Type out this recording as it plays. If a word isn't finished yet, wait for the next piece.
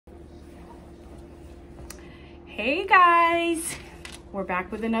Hey guys, we're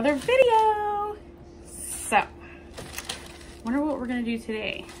back with another video. So, wonder what we're gonna do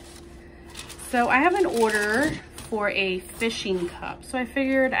today. So I have an order for a fishing cup. So I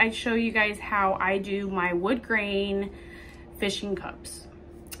figured I'd show you guys how I do my wood grain fishing cups.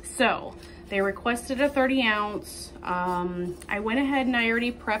 So they requested a 30 ounce. I went ahead and I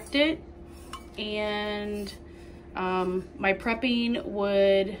already prepped it, and my prepping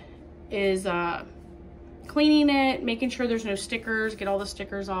wood is cleaning it, making sure there's no stickers, get all the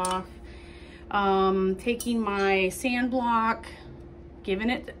stickers off, taking my sand block, giving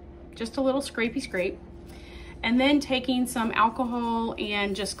it just a little scrapey scrape, and then taking some alcohol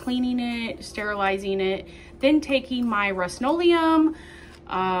and just cleaning it, sterilizing it, then taking my Rust-Oleum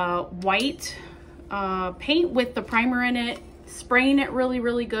white paint with the primer in it, spraying it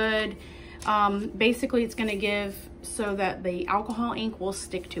really good. Basically it's going to give so that the alcohol ink will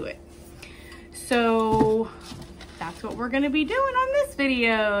stick to it. So that's what we're going to be doing on this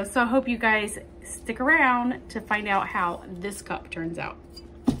video. So I hope you guys stick around to find out how this cup turns out.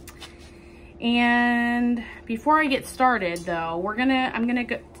 And before I get started though,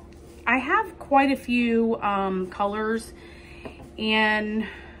 I have quite a few colors, and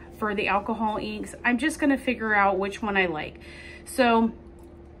for the alcohol inks, I'm just going to figure out which one I like. So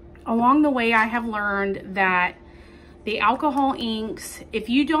along the way, I have learned that the alcohol inks, if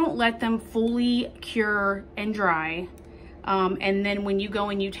you don't let them fully cure and dry, and then when you go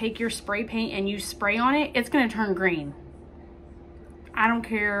and you take your spray paint and you spray on it, it's going to turn green. I don't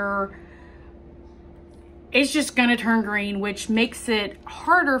care. It's just going to turn green, which makes it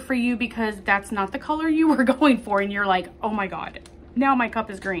harder for you because that's not the color you were going for. And you're like, oh my God, now my cup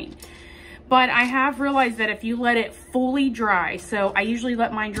is green. But I have realized that if you let it fully dry, so I usually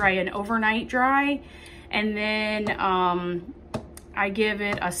let mine dry an overnight dry, and then I give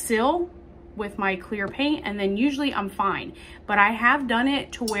it a seal with my clear paint, and then usually I'm fine. But I have done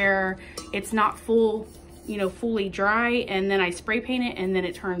it to where it's not fully dry, and then I spray paint it and then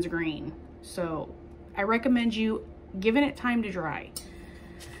it turns green. So I recommend you giving it time to dry.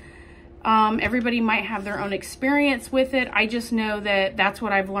 Everybody might have their own experience with it. I just know that that's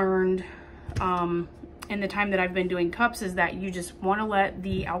what I've learned in the time that I've been doing cups, is that you just want to let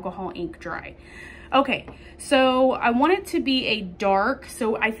the alcohol ink dry. Okay, so I want it to be a dark,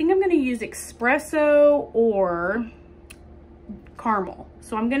 so I think I'm going to use espresso or caramel.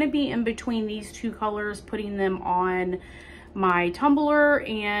 So I'm going to be in between these two colors, putting them on my tumbler,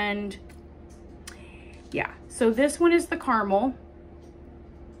 and yeah, so this one is the caramel,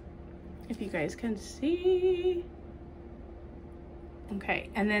 if you guys can see. Okay,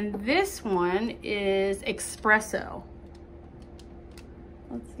 and then this one is espresso.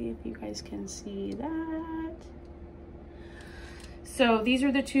 Let's see if you guys can see that. So these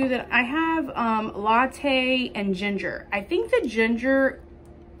are the two that I have, latte and ginger. I think the ginger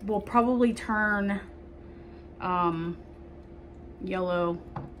will probably turn yellow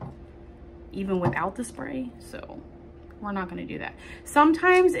even without the spray, so we're not going to do that.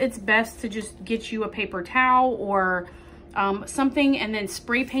 Sometimes it's best to just get you a paper towel or something and then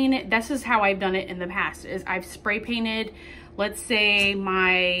spray paint it. This is how I've done it in the past, is I've spray painted, let's say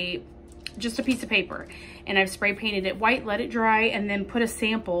just a piece of paper, and I've spray painted it white, let it dry, and then put a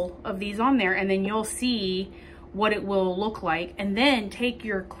sample of these on there, and then you'll see what it will look like. And then take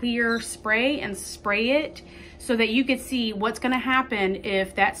your clear spray and spray it so that you can see what's going to happen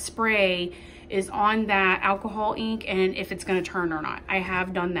if that spray is on that alcohol ink and if it's going to turn or not. I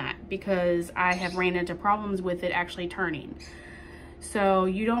have done that because I have ran into problems with it actually turning. So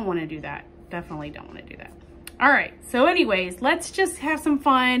you don't want to do that. Definitely don't want to do that. All right, so anyways, let's just have some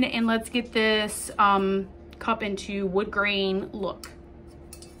fun and let's get this cup into wood grain look.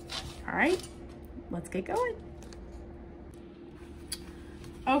 All right, let's get going.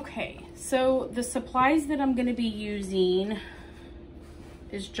 Okay, so the supplies that I'm going to be using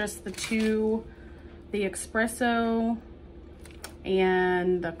is just the espresso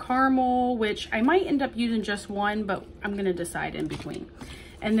and the caramel, which I might end up using just one, but I'm going to decide in between.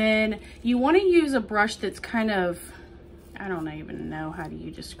 And then you want to use a brush that's kind of, I don't even know how do you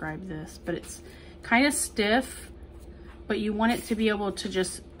describe this, but it's kind of stiff, but you want it to be able to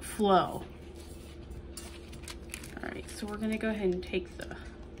just flow. All right, so we're going to go ahead and take the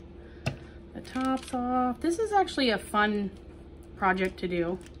tops off. This is actually a fun project to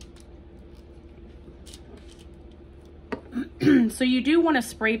do. So you do want to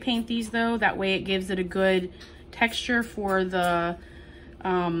spray paint these though, that way it gives it a good texture for the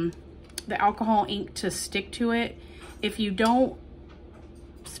alcohol ink to stick to it. If you don't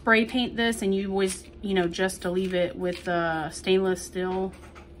spray paint this and you was, just to leave it with the stainless steel,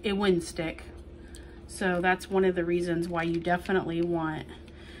 it wouldn't stick. So that's one of the reasons why you definitely want.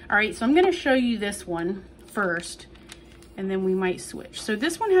 All right, so I'm gonna show you this one first, and then we might switch. So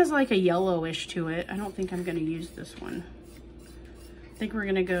this one has like a yellowish to it. I don't think I'm gonna use this one. I think we're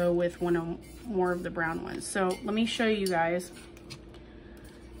gonna go with one of more of the brown ones. So let me show you guys.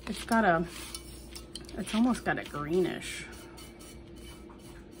 It's almost got a greenish.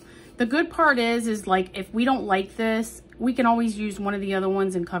 The good part is like, if we don't like this, we can always use one of the other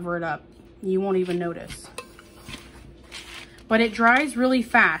ones and cover it up. You won't even notice. But it dries really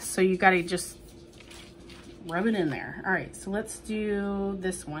fast, so you gotta just rub it in there. All right, so let's do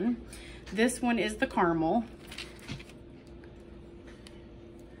this one. This one is the caramel.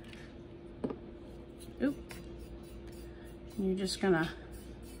 Oop. You're just gonna,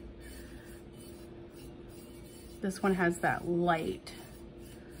 this one has that light.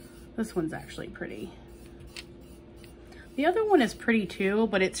 This one's actually pretty. The other one is pretty too,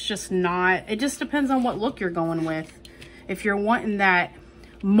 but it's just not, it just depends on what look you're going with. If you're wanting that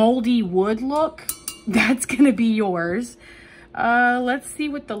moldy wood look, that's gonna be yours. Let's see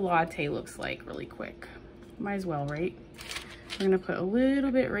what the latte looks like really quick. Might as well, right? We're gonna put a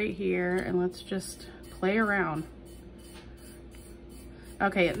little bit right here and let's just play around.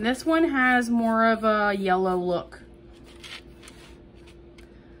 Okay, and this one has more of a yellow look.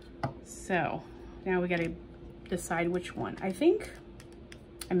 So now we gotta decide which one. I think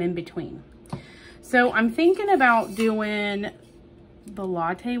I'm in between. So I'm thinking about doing the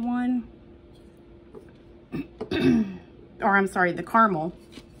latte one, or I'm sorry, the caramel,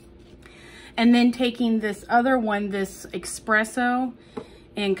 and then taking this other one, this espresso,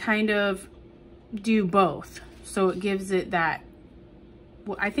 and kind of do both. So it gives it that,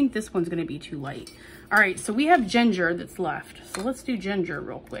 well, I think this one's gonna be too light. All right, so we have ginger that's left. So let's do ginger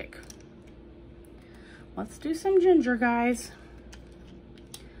real quick. Let's do some ginger, guys.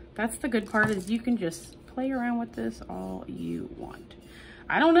 That's the good part, is you can just play around with this all you want.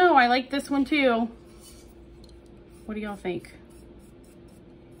 I don't know, I like this one too. What do y'all think?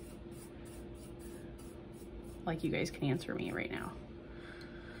 Like, you guys can answer me right now.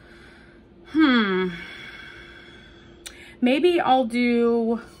 Maybe I'll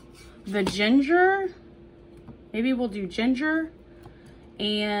do the ginger. Maybe we'll do ginger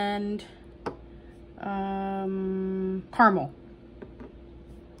and caramel.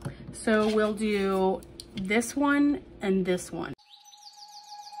 So we'll do this one and this one.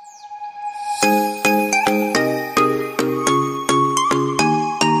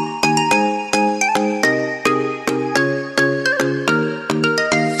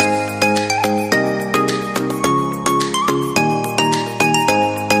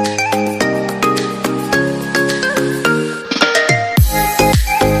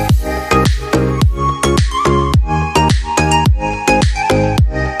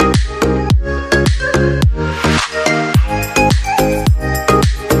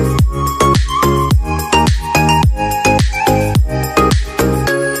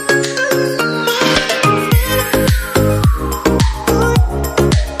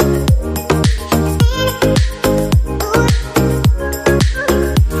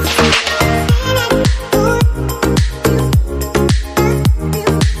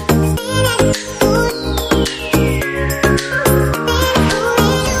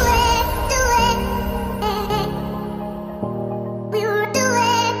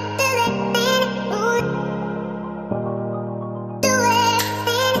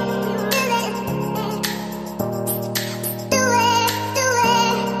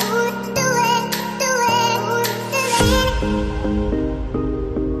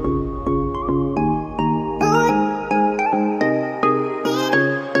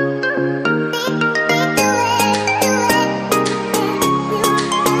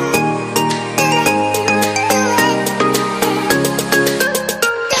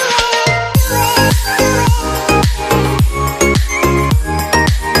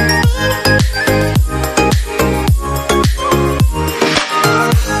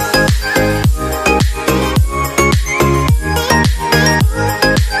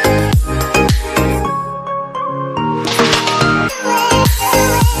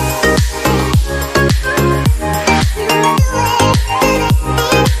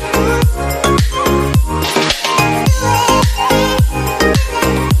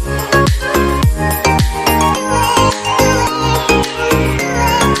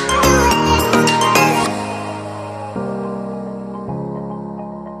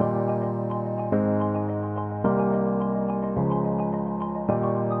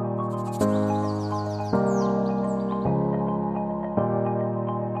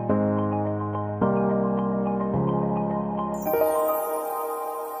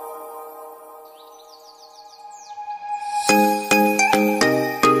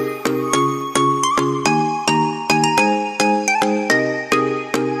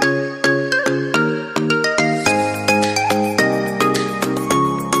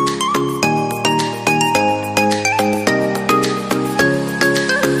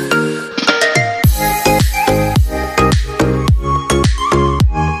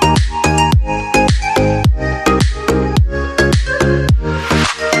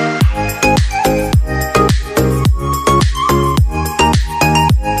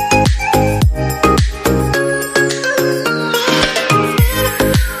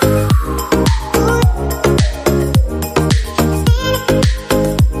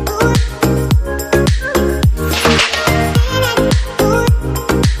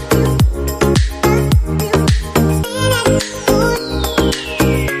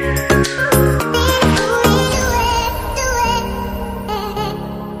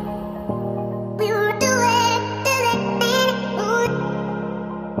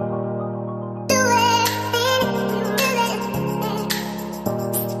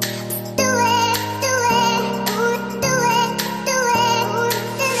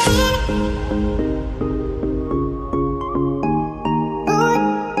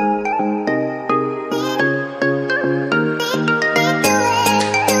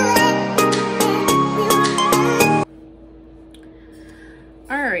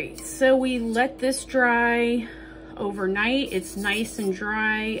 So we let this dry overnight. It's nice and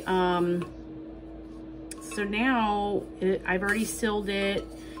dry. So now I've already sealed it.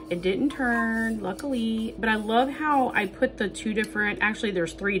 It didn't turn, luckily, but I love how I put the two different, actually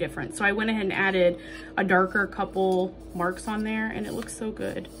there's three different. So I went ahead and added a darker couple marks on there and it looks so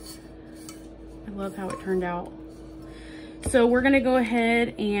good. I love how it turned out. So we're gonna go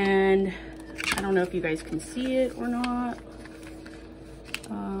ahead and, I don't know if you guys can see it or not.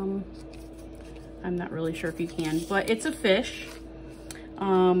 I'm not really sure if you can, but it's a fish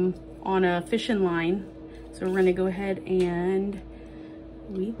on a fishing line. So we're gonna go ahead and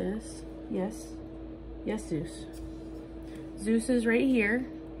weave this. Yes, yes, Zeus. Zeus is right here.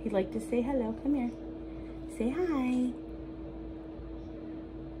 He'd like to say hello. Come here. Say hi.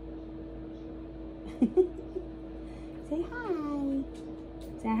 Say hi.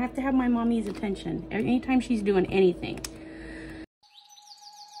 So I have to have my mommy's attention anytime she's doing anything.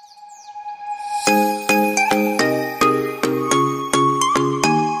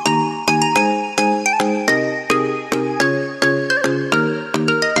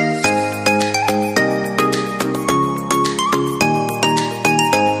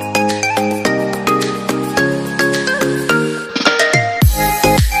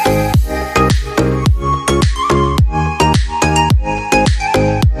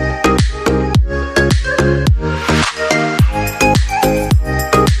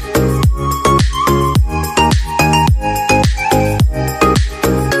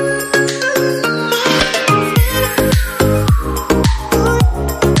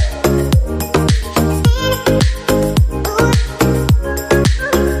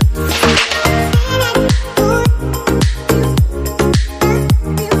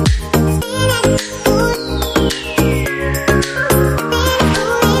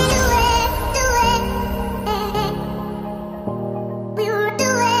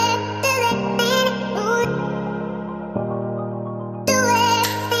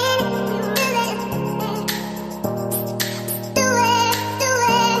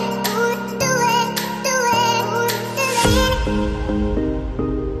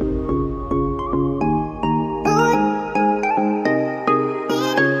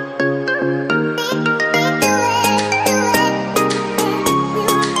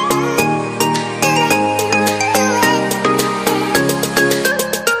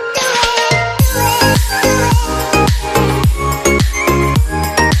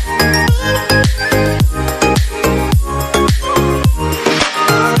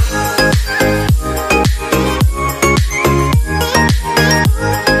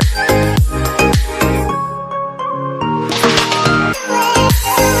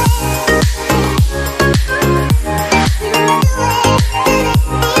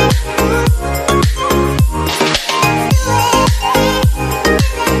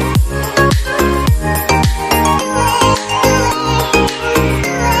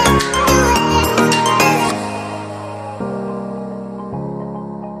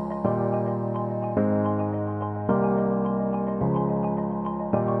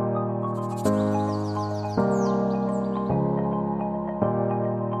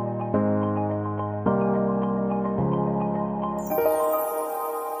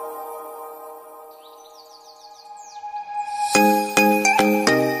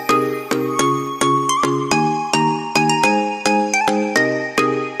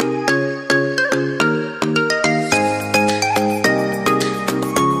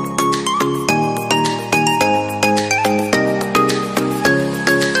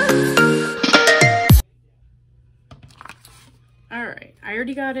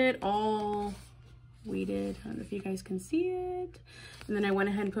 Got it all weighted. I don't know if you guys can see it. And then I went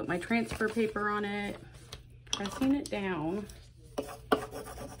ahead and put my transfer paper on it, pressing it down.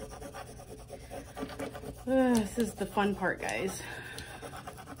 This is the fun part, guys.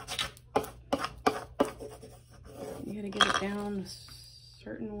 You gotta get it down a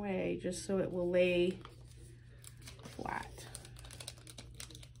certain way just so it will lay flat.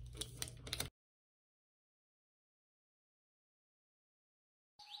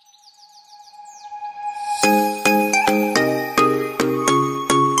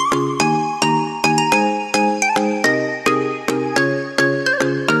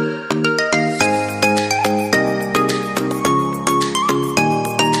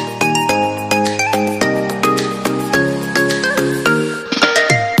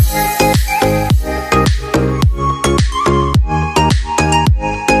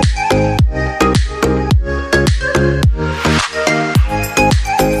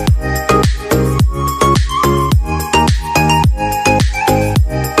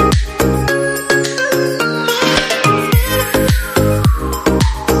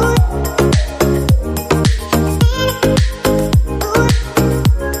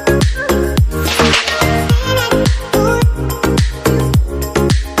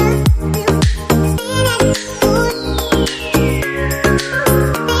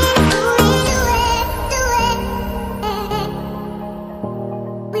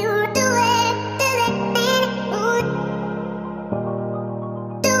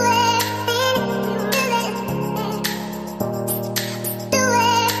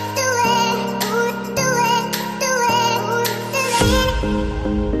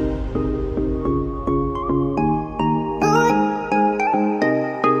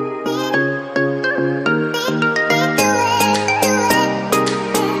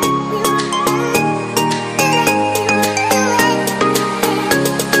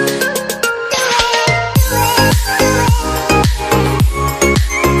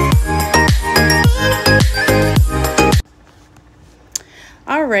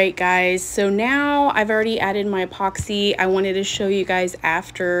 All right, guys, so now I've already added my epoxy. I wanted to show you guys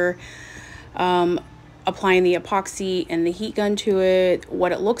after applying the epoxy and the heat gun to it,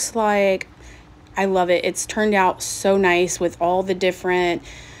 what it looks like. I love it. It's turned out so nice with all the different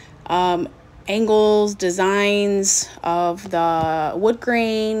angles, designs of the wood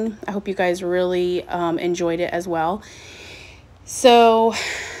grain. I hope you guys really enjoyed it as well. So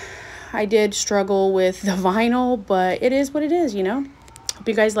I did struggle with the vinyl, but it is what it is, you know. Hope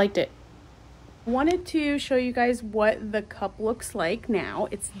you guys liked it. Wanted to show you guys what the cup looks like now.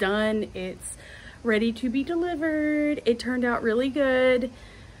 It's done. It's ready to be delivered. It turned out really good.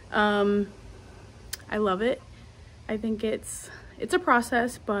 I love it. I think it's a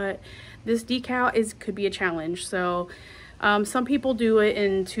process, but this decal could be a challenge. So some people do it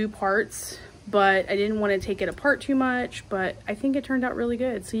in 2 parts, but I didn't want to take it apart too much, but I think it turned out really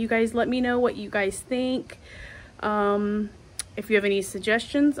good. So you guys let me know what you guys think. If you have any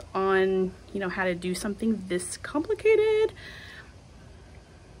suggestions on, you know, how to do something this complicated.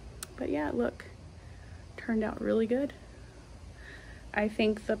 But yeah, look, turned out really good. I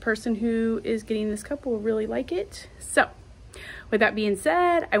think the person who is getting this cup will really like it. So with that being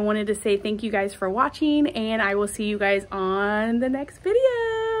said, I wanted to say thank you guys for watching, and I will see you guys on the next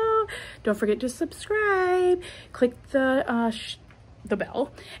video. Don't forget to subscribe, click the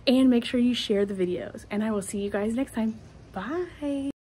bell, and make sure you share the videos. And I will see you guys next time. Bye.